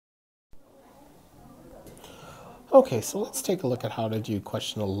Okay, so let's take a look at how to do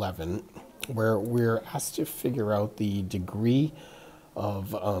question 11, where we're asked to figure out the degree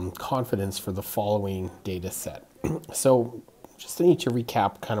of confidence for the following data set. So just need to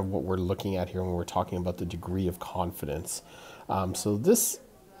recap kind of what we're looking at here when we're talking about the degree of confidence. So this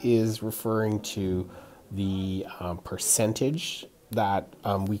is referring to the percentage that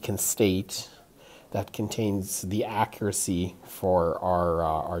we can state that contains the accuracy for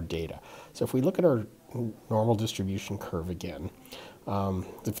our data. So if we look at our normal distribution curve again,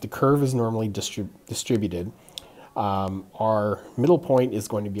 if the curve is normally distributed, our middle point is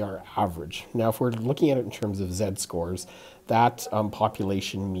going to be our average. Now, if we're looking at it in terms of Z-scores, that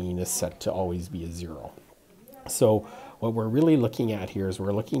population mean is set to always be a 0. So what we're really looking at here is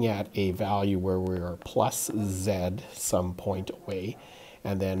we're looking at a value where we are plus Z some point away,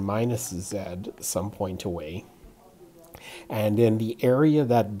 and then minus Z some point away. And then the area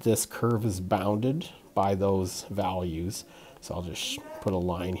that this curve is bounded by those values, so I'll just put a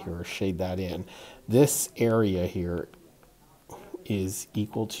line here or shade that in. This area here is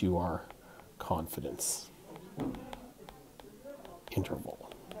equal to our confidence interval.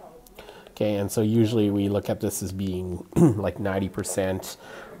 Okay, and so usually we look at this as being like 90%,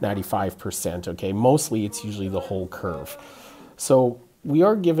 95%, okay? Mostly it's usually the whole curve. So we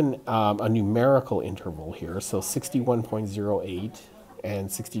are given a numerical interval here, so 61.08 and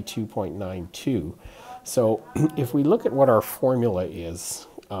 62.92. So if we look at what our formula is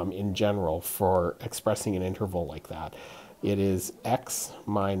in general for expressing an interval like that, it is x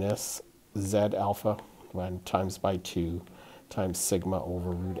minus z alpha times by 2 times sigma over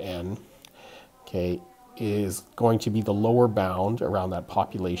root n, okay, is going to be the lower bound around that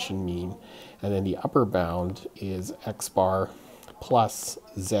population mean, and then the upper bound is x bar plus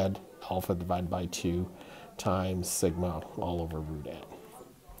z alpha divided by 2 times sigma all over root n.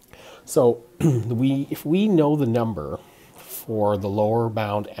 So if we know the number for the lower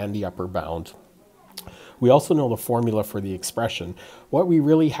bound and the upper bound, we also know the formula for the expression. What we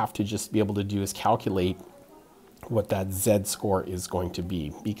really have to just be able to do is calculate what that z-score is going to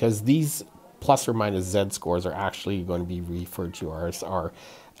be, because these plus or minus z-scores are actually going to be referred to as our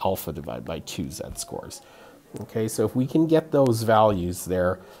alpha divided by 2 z-scores. Okay, so if we can get those values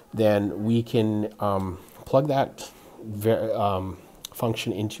there, then we can plug that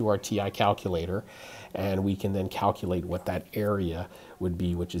function into our TI calculator, and we can then calculate what that area would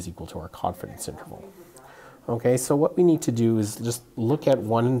be, which is equal to our confidence interval. Okay, so what we need to do is just look at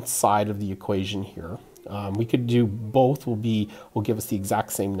one side of the equation here. We could do both, will give us the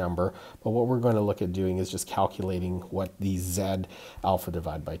exact same number, but what we're going to look at doing is just calculating what the z alpha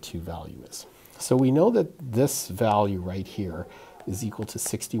divided by 2 value is. So we know that this value right here is equal to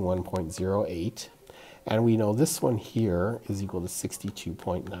 61.08, and we know this one here is equal to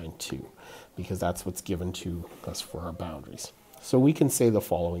 62.92, because that's what's given to us for our boundaries. So we can say the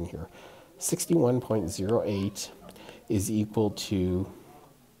following here. 61.08 is equal to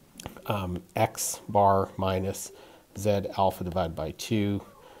x bar minus z alpha divided by 2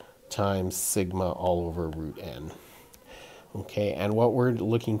 times sigma all over root n. Okay, and what we're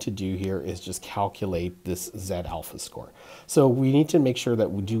looking to do here is just calculate this z alpha score. So we need to make sure that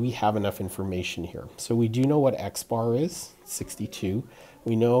we have enough information here. So we do know what x bar is, 62.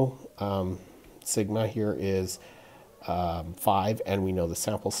 We know sigma here is 5, and we know the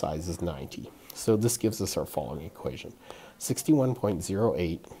sample size is 90. So this gives us our following equation.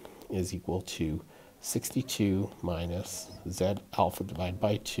 61.08 is equal to 62 minus z alpha divided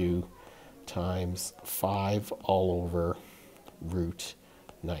by 2 times 5 all over root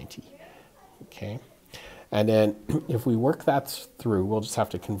 90. Okay, and then if we work that through, we'll just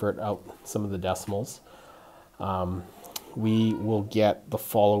have to convert out some of the decimals. We will get the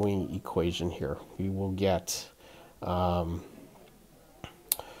following equation here. We will get well,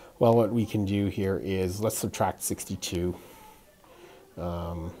 what we can do here is let's subtract 62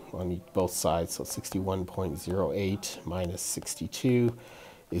 on both sides. So 61.08 minus 62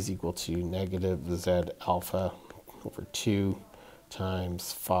 is equal to negative z alpha over 2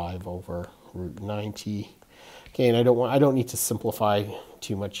 times 5 over root 90. Okay, and I don't need to simplify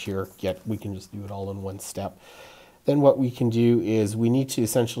too much here yet. We can just do it all in one step. Then what we can do is we need to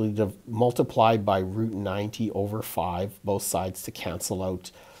essentially multiply by root 90 over 5, both sides, to cancel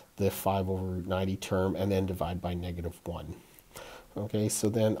out the 5 over root 90 term, and then divide by negative 1. Okay, so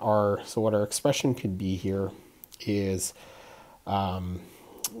then what our expression could be here is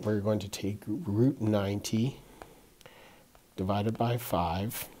we're going to take root 90 divided by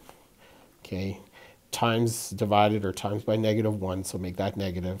 5, okay, times divided or times by negative 1, so make that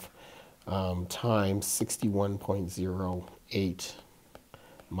negative, times 61.08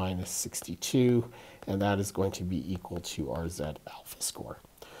 minus 62, and that is going to be equal to our Z alpha score.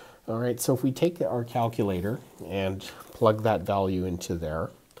 All right, so if we take our calculator and plug that value into there,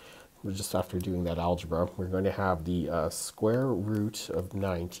 we're just after doing that algebra, we're going to have the square root of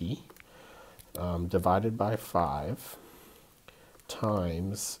 90 divided by 5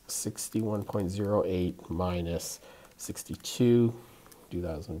 times 61.08 minus 62, do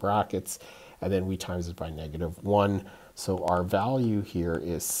that in brackets, and then we times it by -1. So our value here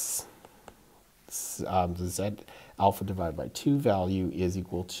is the Z alpha divided by 2 value is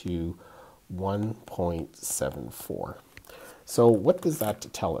equal to 1.74. So what does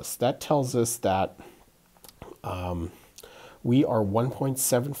that tell us? That tells us that we are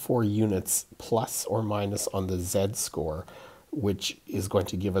 1.74 units plus or minus on the Z score, which is going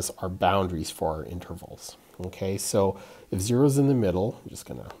to give us our boundaries for our intervals. Okay, so if 0 is in the middle, I'm just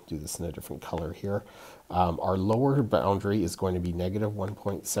going to do this in a different color here. Our lower boundary is going to be negative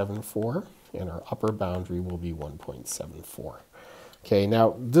 1.74, and our upper boundary will be 1.74. Okay,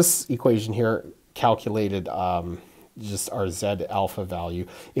 now this equation here calculated just our Z alpha value.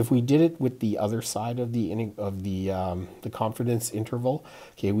 If we did it with the other side of the confidence interval,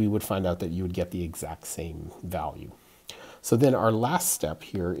 okay, we would find out that you would get the exact same value. So then our last step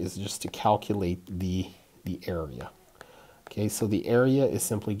here is just to calculate the area. Okay, so the area is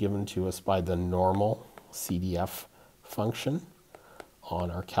simply given to us by the normal CDF function on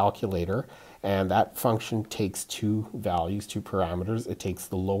our calculator, and that function takes two values, two parameters. It takes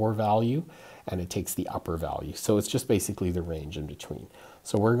the lower value and it takes the upper value. So it's just basically the range in between.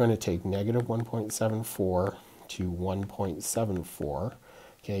 So we're going to take negative 1.74 to 1.74.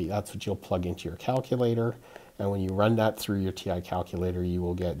 Okay, that's what you'll plug into your calculator. And when you run that through your TI calculator, you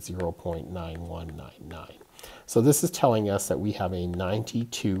will get 0.9199. So this is telling us that we have a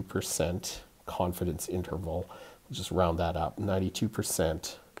 92% confidence interval. We'll just round that up,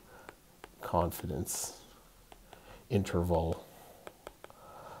 92% confidence interval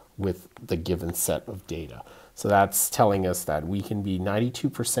with the given set of data. So that's telling us that we can be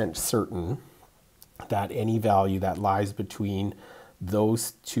 92% certain that any value that lies between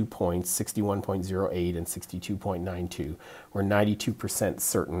those 2 points, 61.08 and 62.92, we're 92%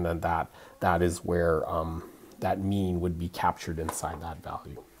 certain that that is where that mean would be captured inside that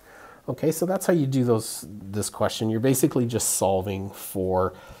value. Okay, so that's how you do this question. You're basically just solving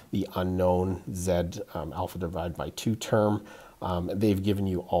for the unknown Z alpha divided by 2 term. They've given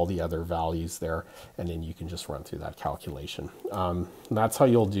you all the other values there, and then you can just run through that calculation. That's how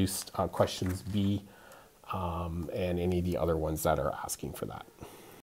you'll do questions B and any of the other ones that are asking for that.